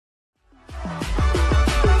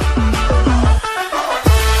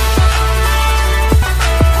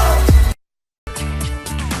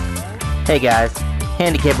Hey guys,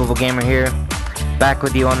 Handy Capable Gamer here, back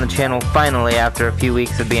with you on the channel finally after a few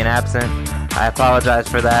weeks of being absent. I apologize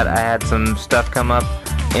for that. I had some stuff come up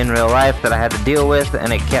in real life that I had to deal with,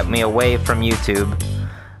 and it kept me away from YouTube.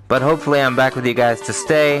 But hopefully I'm back with you guys to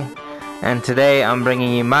stay, and today I'm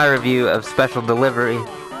bringing you my review of Special Delivery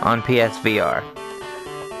on PSVR.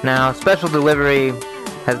 Now, Special Delivery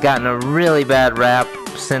has gotten a really bad rap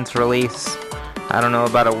since release. I don't know,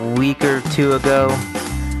 about a week or two ago,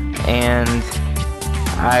 and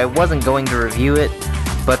I wasn't going to review it,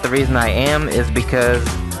 but the reason I am is because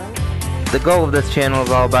the goal of this channel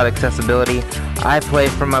is all about accessibility. I play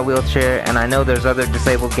from my wheelchair, and I know there's other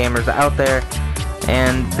disabled gamers out there,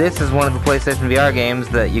 and this is one of the PlayStation VR games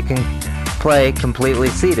that you can play completely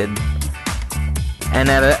seated. And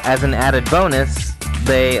as an added bonus,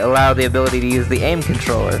 they allow the ability to use the aim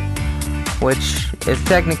controller, which is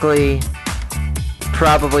technically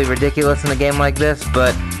probably ridiculous in a game like this,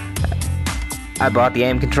 but I bought the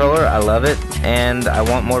aim controller, I love it, and I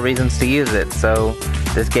want more reasons to use it, so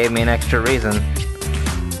this gave me an extra reason.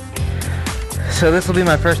 So this will be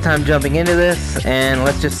my first time jumping into this, and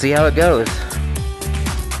let's just see how it goes.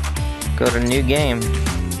 Go to new game.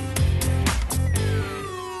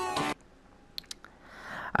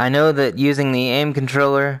 I know that using the aim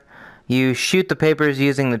controller, you shoot the papers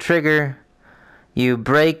using the trigger, you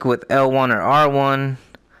brake with L1 or R1,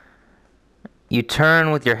 you turn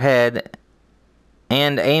with your head,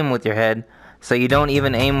 and aim with your head, so you don't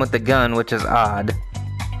even aim with the gun, which is odd.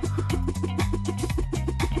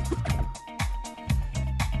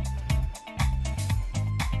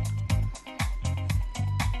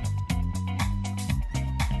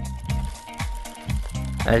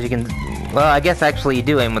 As you can, well, I guess actually you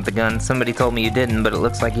do aim with the gun. Somebody told me you didn't, but it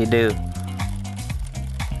looks like you do.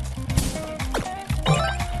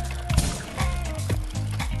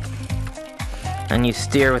 And you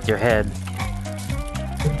steer with your head.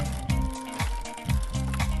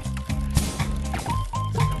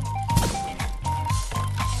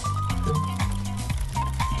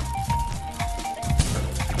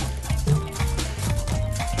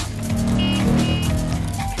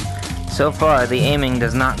 So far, the aiming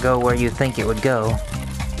does not go where you think it would go.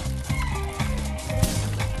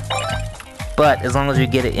 But as long as you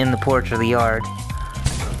get it in the porch or the yard,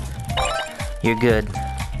 you're good.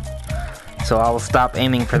 So I will stop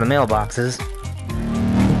aiming for the mailboxes.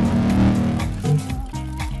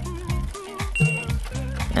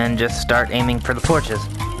 And just start aiming for the porches.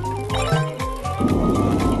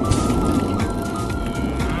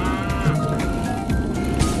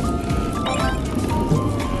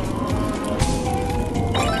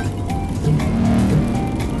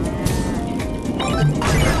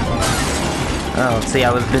 Oh, see,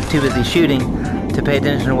 I was too busy shooting to pay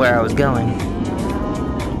attention to where I was going.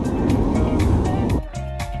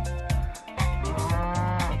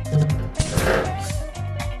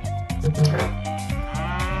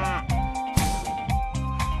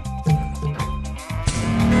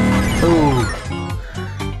 Ooh.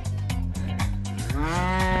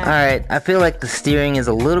 Alright, I feel like the steering is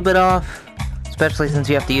a little bit off, especially since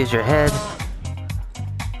you have to use your head.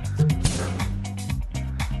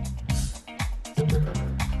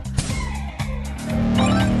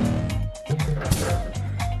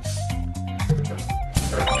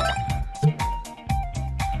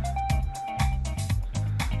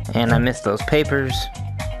 And I missed those papers.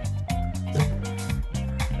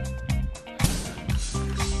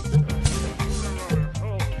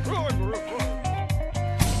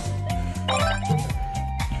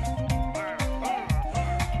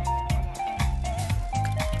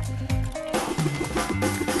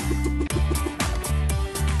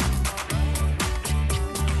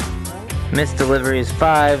 Missed deliveries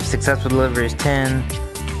 5, successful deliveries 10.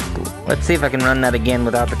 Let's see if I can run that again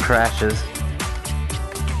without the crashes.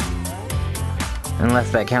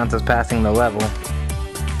 Unless that counts as passing the level.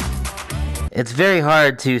 It's very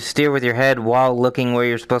hard to steer with your head while looking where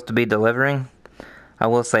you're supposed to be delivering. I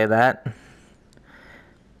will say that.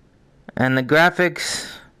 And the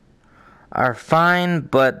graphics are fine,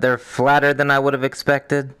 but they're flatter than I would have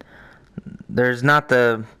expected. There's not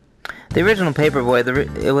the original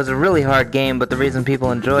Paperboy. It was a really hard game, but the reason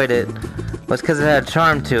people enjoyed it was because it had a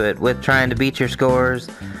charm to it with trying to beat your scores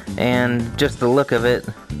and just the look of it.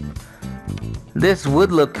 This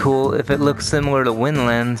would look cool if it looked similar to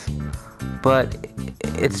Windlands, but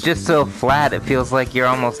it's just so flat it feels like you're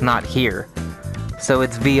almost not here. So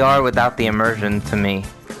it's VR without the immersion to me.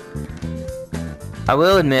 I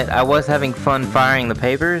will admit, I was having fun firing the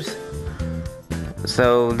papers,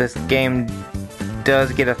 so this game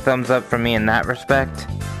does get a thumbs up from me in that respect.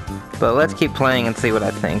 But let's keep playing and see what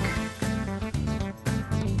I think.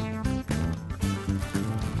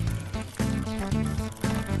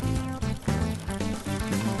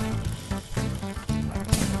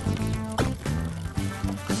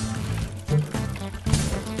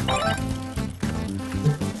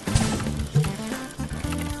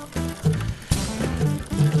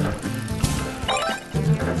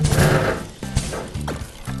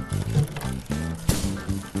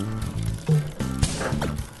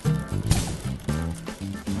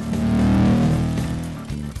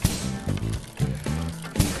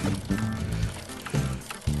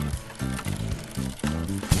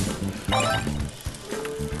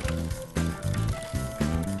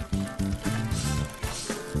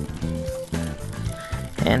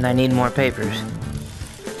 And I need more papers.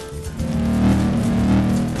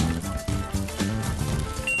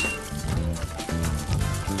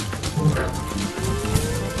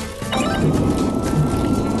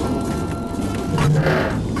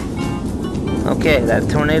 Okay, that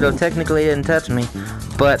tornado technically didn't touch me,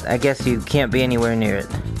 but I guess you can't be anywhere near it.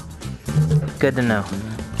 Good to know.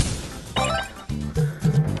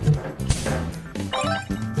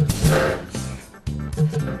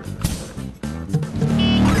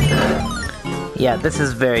 Yeah, this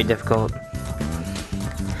is very difficult.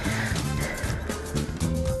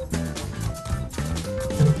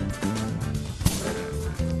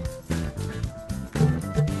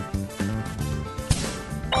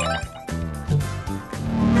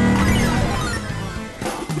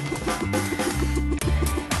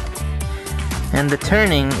 And the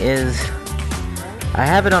turning is... I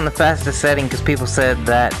have it on the fastest setting because people said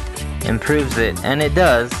that improves it, and it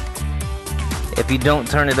does. If you don't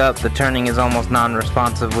turn it up, the turning is almost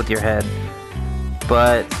non-responsive with your head.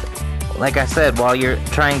 But, like I said, while you're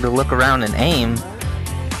trying to look around and aim,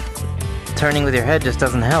 turning with your head just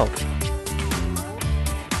doesn't help.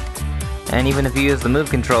 And even if you use the move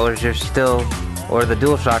controllers, you're still... Or the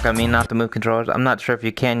DualShock, I mean, not the move controllers. I'm not sure if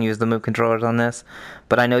you can use the move controllers on this,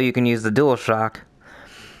 but I know you can use the DualShock.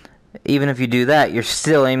 Even if you do that, you're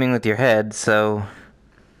still aiming with your head, so...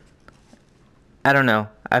 I don't know.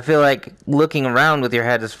 I feel like looking around with your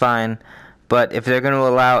head is fine, but if they're going to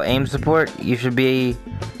allow aim support, you should be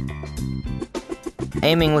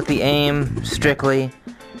aiming with the aim strictly,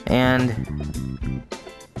 and...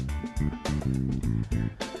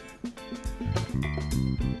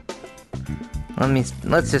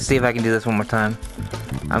 Let's just see if I can do this one more time.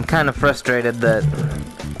 I'm kind of frustrated that...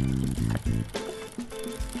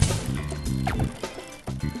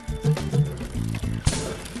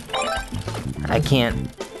 I can't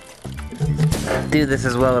do this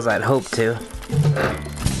as well as I'd hope to.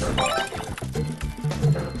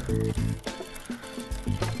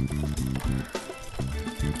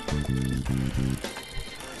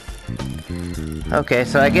 Okay,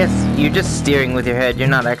 so I guess you're just steering with your head, you're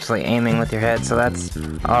not actually aiming with your head, so that's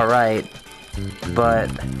alright.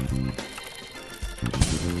 But...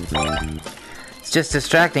 it's just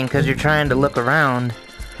distracting because you're trying to look around,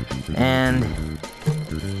 and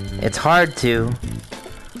it's hard to.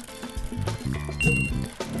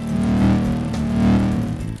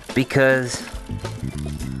 Because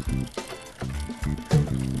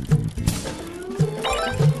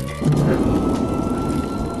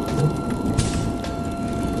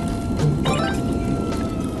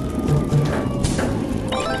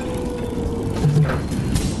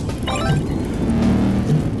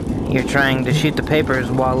you're trying to shoot the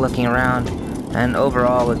papers while looking around, and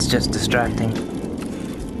overall it's just distracting.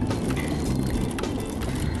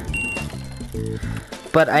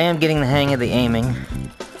 But I am getting the hang of the aiming.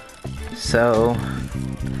 So...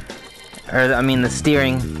 I mean the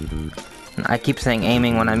steering. I keep saying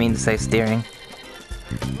aiming when I mean to say steering.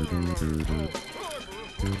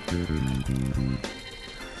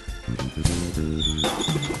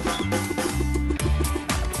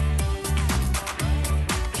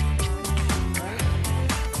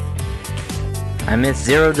 I missed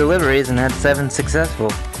 0 deliveries and had 7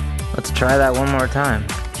 successful. Let's try that one more time.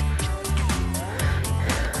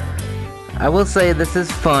 I will say this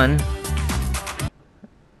is fun.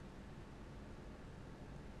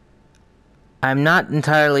 I'm not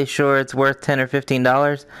entirely sure it's worth $10 or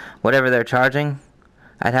 $15, whatever they're charging.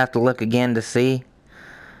 I'd have to look again to see.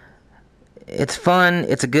 It's fun,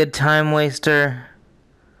 it's a good time waster.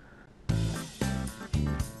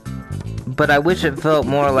 But I wish it felt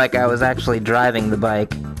more like I was actually driving the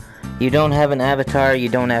bike. You don't have an avatar, you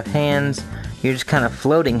don't have hands, you're just kind of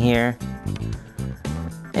floating here.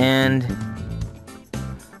 And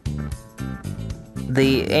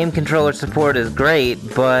the aim controller support is great,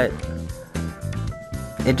 but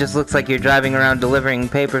it just looks like you're driving around delivering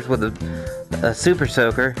papers with a super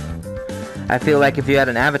soaker. I feel like if you had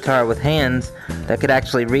an avatar with hands that could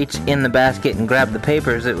actually reach in the basket and grab the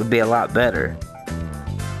papers, it would be a lot better.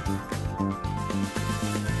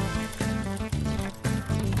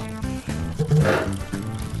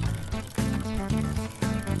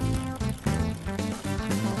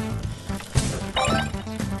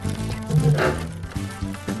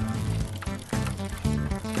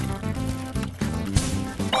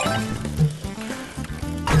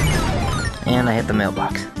 And I hit the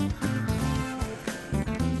mailbox.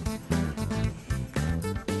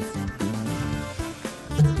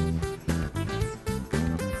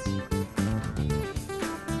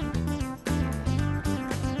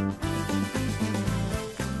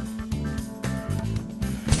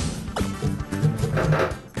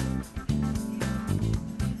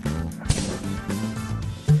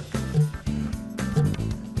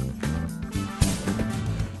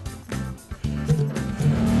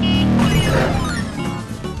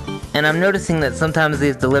 And I'm noticing that sometimes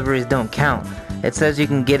these deliveries don't count. It says you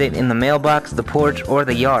can get it in the mailbox, the porch, or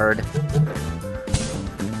the yard.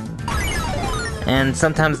 And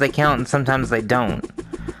sometimes they count and sometimes they don't.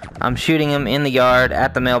 I'm shooting them in the yard,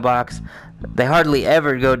 at the mailbox. They hardly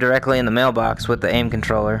ever go directly in the mailbox with the aim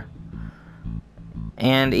controller.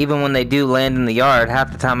 And even when they do land in the yard,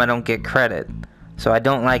 half the time I don't get credit. So I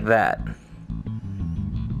don't like that.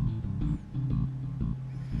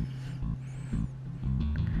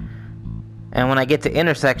 And when I get to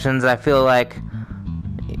intersections, I feel like,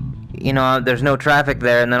 you know, there's no traffic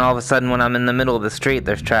there, and then all of a sudden when I'm in the middle of the street,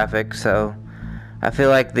 there's traffic. So I feel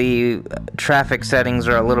like the traffic settings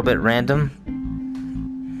are a little bit random.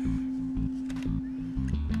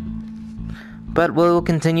 But we'll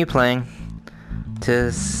continue playing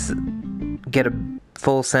to get a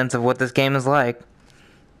full sense of what this game is like.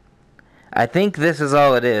 I think this is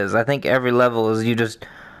all it is. I think every level is you just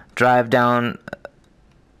drive down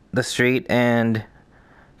the street and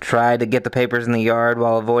try to get the papers in the yard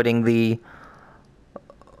while avoiding the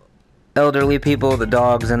elderly people, the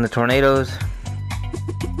dogs, and the tornadoes.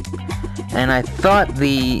 And I thought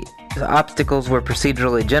the obstacles were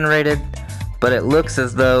procedurally generated, but it looks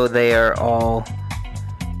as though they are all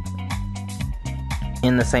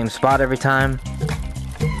in the same spot every time.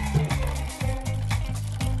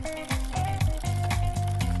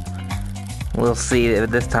 We'll see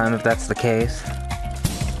this time if that's the case.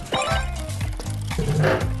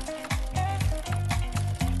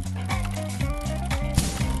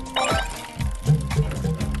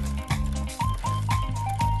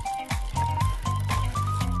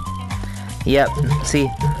 Yep, see,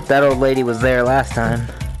 that old lady was there last time.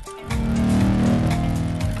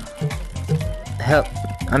 Hell,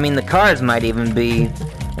 I mean, the cars might even be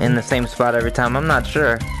in the same spot every time, I'm not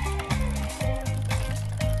sure.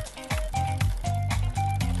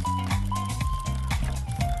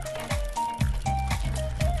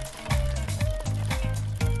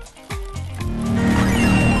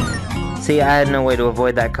 See, I had no way to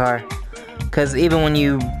avoid that car. Because even when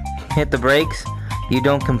you hit the brakes, you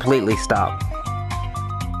don't completely stop.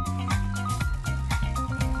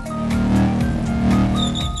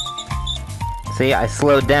 See, I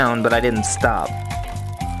slowed down, but I didn't stop.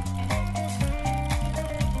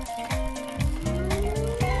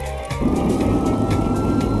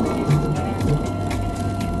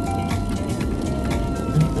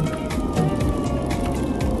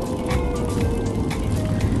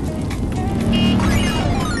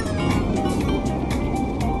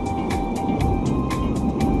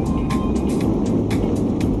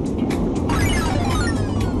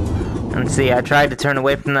 And see, I tried to turn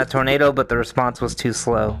away from that tornado, but the response was too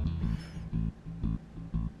slow.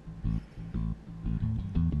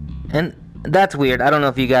 And that's weird. I don't know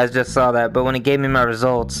if you guys just saw that, but when it gave me my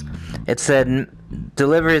results, it said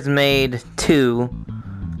deliveries made 2,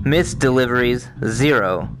 missed deliveries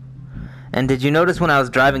 0. And did you notice when I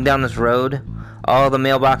was driving down this road, all the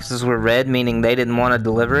mailboxes were red, meaning they didn't want a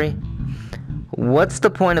delivery? What's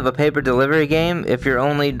the point of a paper delivery game if you're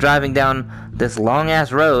only driving down this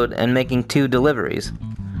long-ass road and making 2 deliveries?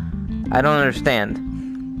 I don't understand.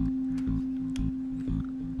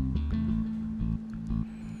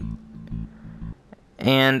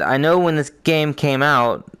 And I know when this game came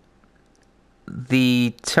out,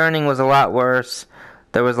 the turning was a lot worse.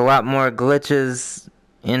 There was a lot more glitches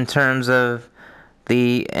in terms of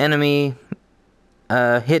the enemy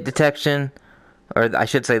hit detection. Or I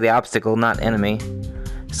should say the obstacle, not enemy.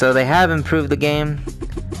 So they have improved the game,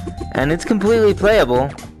 and it's completely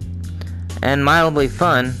playable and mildly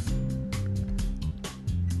fun,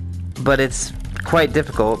 but it's quite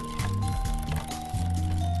difficult.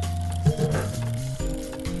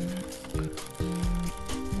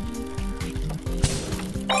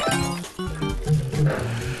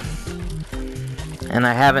 And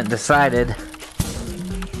I haven't decided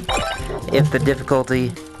if the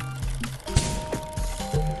difficulty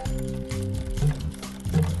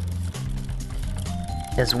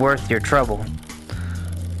is worth your trouble.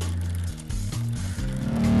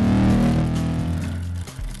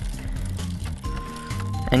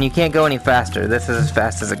 And you can't go any faster. This is as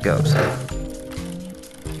fast as it goes.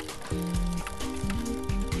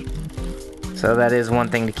 So that is one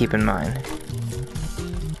thing to keep in mind.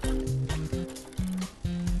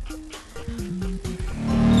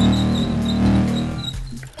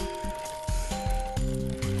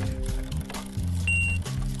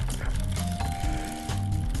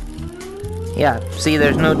 Yeah, see,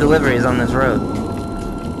 there's no deliveries on this road.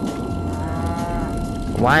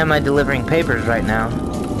 Why am I delivering papers right now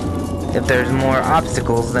if there's more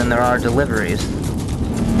obstacles than there are deliveries?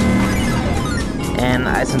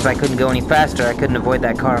 And since I couldn't go any faster, I couldn't avoid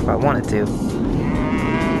that car if I wanted to.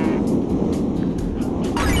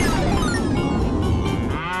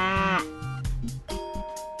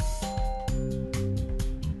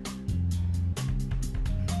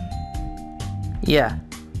 Yeah,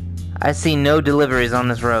 I see no deliveries on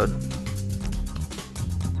this road.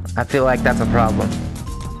 I feel like that's a problem.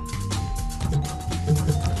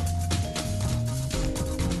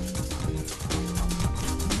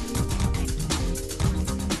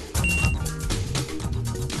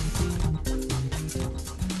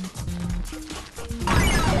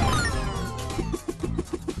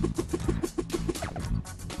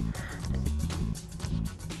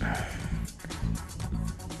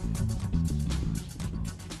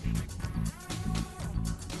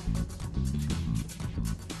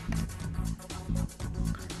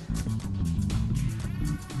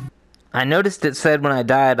 I noticed it said when I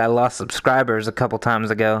died I lost subscribers a couple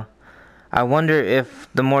times ago. I wonder if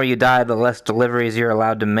the more you die, the less deliveries you're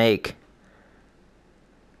allowed to make.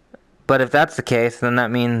 But if that's the case, then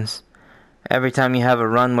that means every time you have a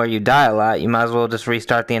run where you die a lot, you might as well just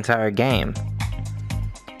restart the entire game.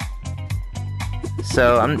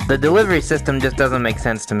 So the delivery system just doesn't make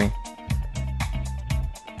sense to me.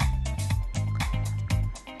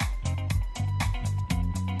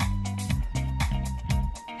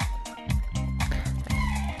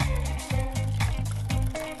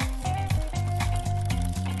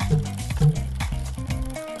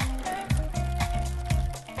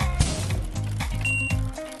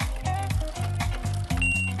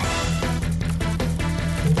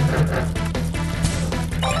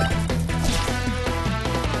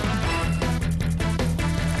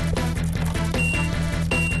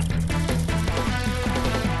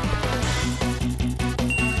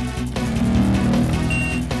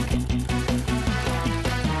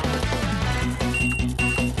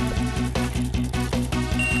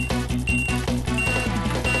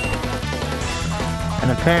 And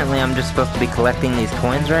apparently I'm just supposed to be collecting these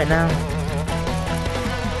coins right now.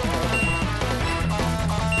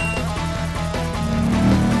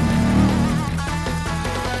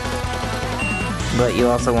 But you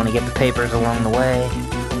also want to get the papers along the way.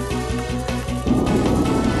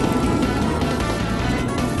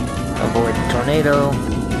 Avoid the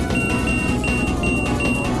tornado.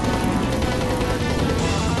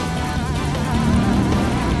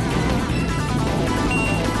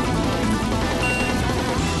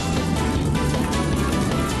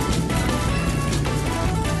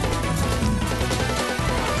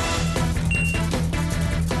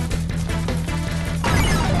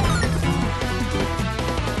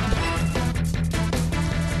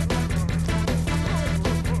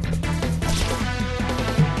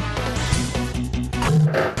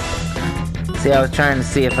 See, I was trying to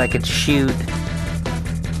see if I could shoot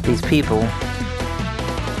these people.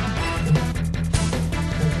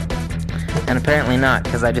 And apparently not,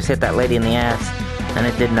 because I just hit that lady in the ass, and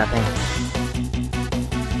it did nothing.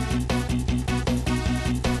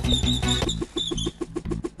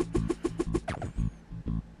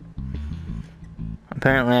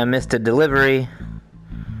 Apparently I missed a delivery,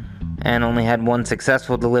 and only had one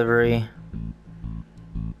successful delivery.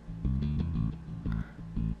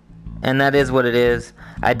 And that is what it is.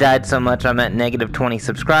 I died so much I'm at negative 20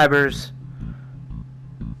 subscribers.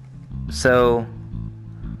 So,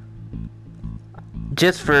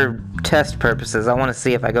 just for test purposes, I want to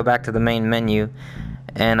see if I go back to the main menu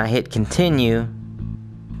and I hit continue.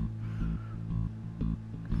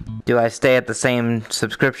 Do I stay at the same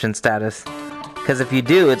subscription status? Because if you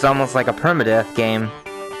do, it's almost like a permadeath game.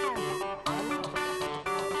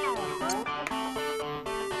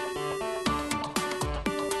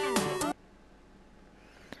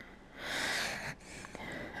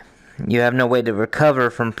 You have no way to recover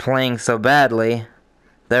from playing so badly.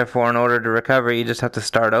 Therefore, in order to recover, you just have to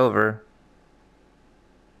start over.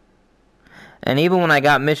 And even when I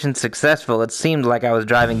got mission successful, it seemed like I was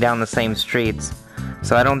driving down the same streets.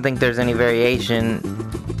 So I don't think there's any variation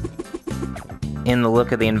in the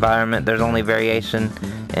look of the environment. There's only variation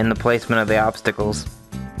in the placement of the obstacles.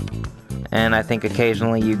 And I think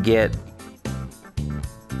occasionally you get...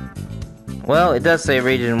 Well, it does say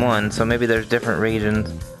Region 1, so maybe there's different regions.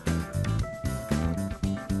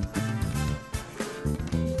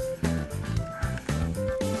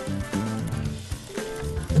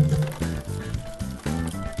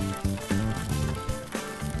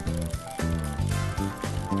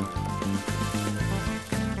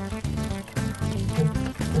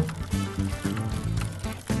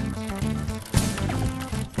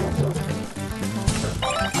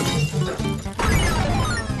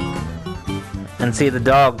 And see, the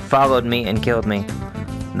dog followed me and killed me.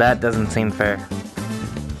 That doesn't seem fair.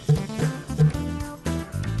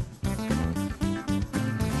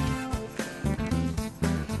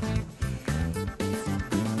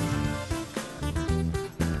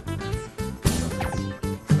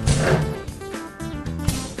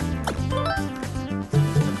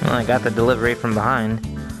 Well, I got the delivery from behind.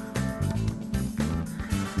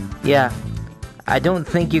 Yeah, I don't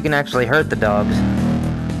think you can actually hurt the dogs.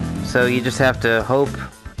 So you just have to hope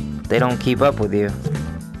they don't keep up with you.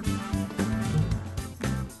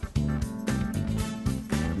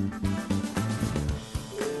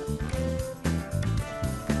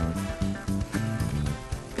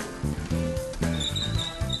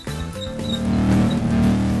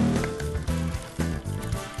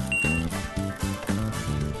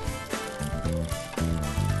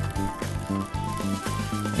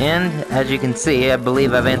 And, as you can see, I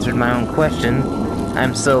believe I've answered my own question.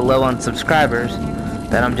 I'm so low on subscribers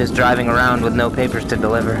that I'm just driving around with no papers to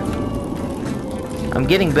deliver. I'm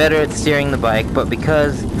getting better at steering the bike, but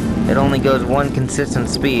because it only goes one consistent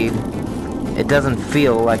speed, it doesn't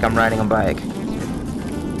feel like I'm riding a bike.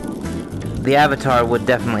 The avatar would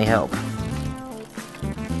definitely help.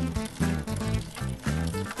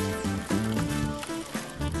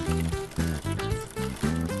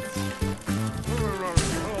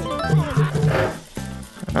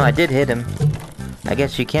 Oh, I did hit him. I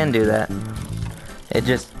guess you can do that. It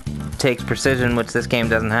just takes precision, which this game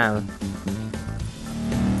doesn't have.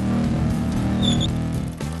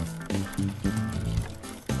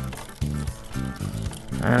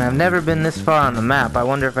 And I've never been this far on the map. I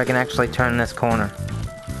wonder if I can actually turn this corner.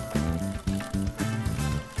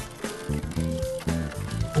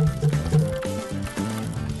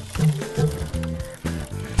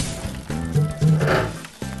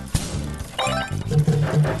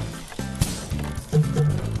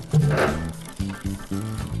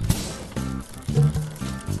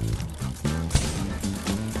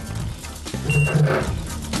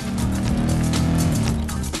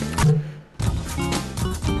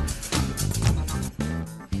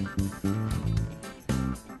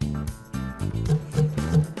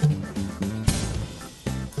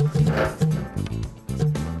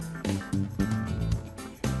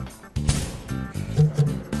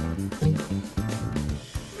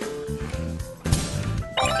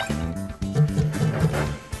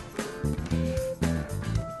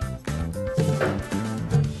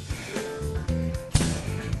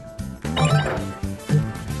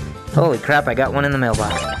 Holy crap, I got one in the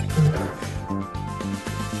mailbox.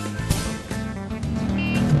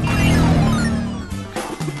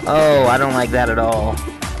 Oh, I don't like that at all.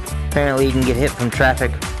 Apparently you can get hit from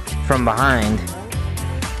traffic from behind.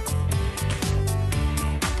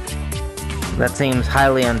 That seems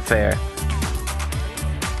highly unfair.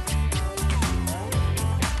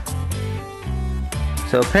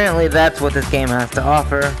 So apparently that's what this game has to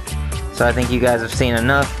offer. So I think you guys have seen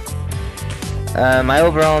enough. My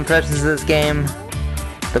overall impressions of this game,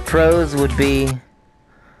 the pros would be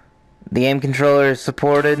the aim controller is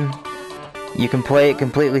supported. You can play it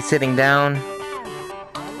completely sitting down,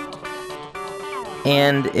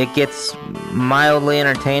 and it gets mildly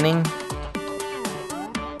entertaining.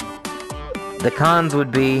 The cons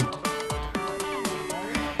would be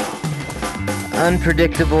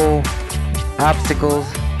unpredictable obstacles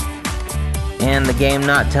and the game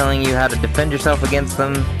not telling you how to defend yourself against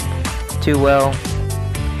them too well.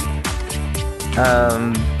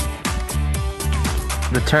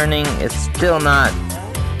 The turning is still not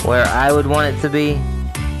where I would want it to be,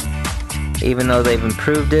 even though they've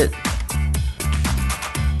improved it.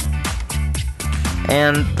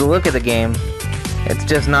 And the look of the game, it's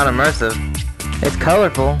just not immersive. It's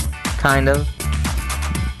colorful, kind of,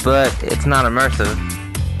 but it's not immersive.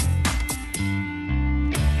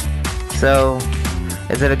 So,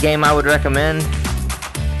 is it a game I would recommend?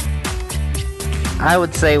 I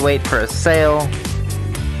would say wait for a sale,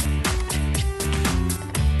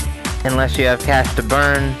 unless you have cash to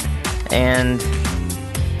burn, and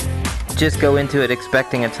just go into it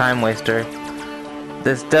expecting a time waster.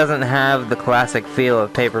 This doesn't have the classic feel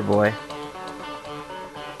of Paperboy.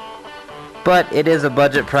 But it is a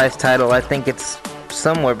budget price title. I think it's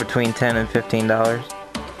somewhere between $10 and $15.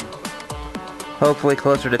 Hopefully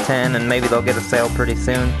closer to 10, and maybe they'll get a sale pretty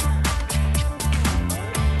soon.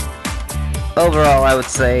 Overall, I would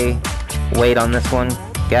say wait on this one,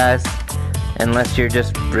 guys, unless you're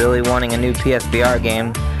just really wanting a new PSVR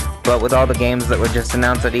game. But with all the games that were just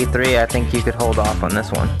announced at E3, I think you could hold off on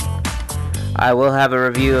this one. I will have a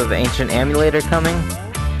review of Ancient Emulator coming,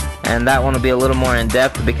 and that one will be a little more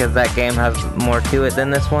in-depth because that game has more to it than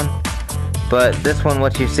this one. But this one,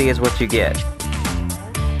 what you see is what you get.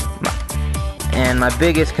 And my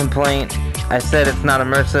biggest complaint, I said it's not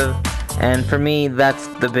immersive, and for me that's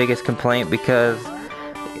the biggest complaint because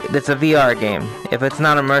it's a VR game. If it's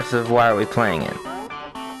not immersive, why are we playing it?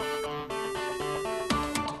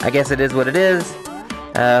 I guess it is what it is.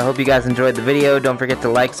 Hope you guys enjoyed the video. Don't forget to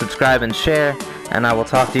like, subscribe, and share. and I will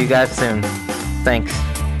talk to you guys soon. Thanks.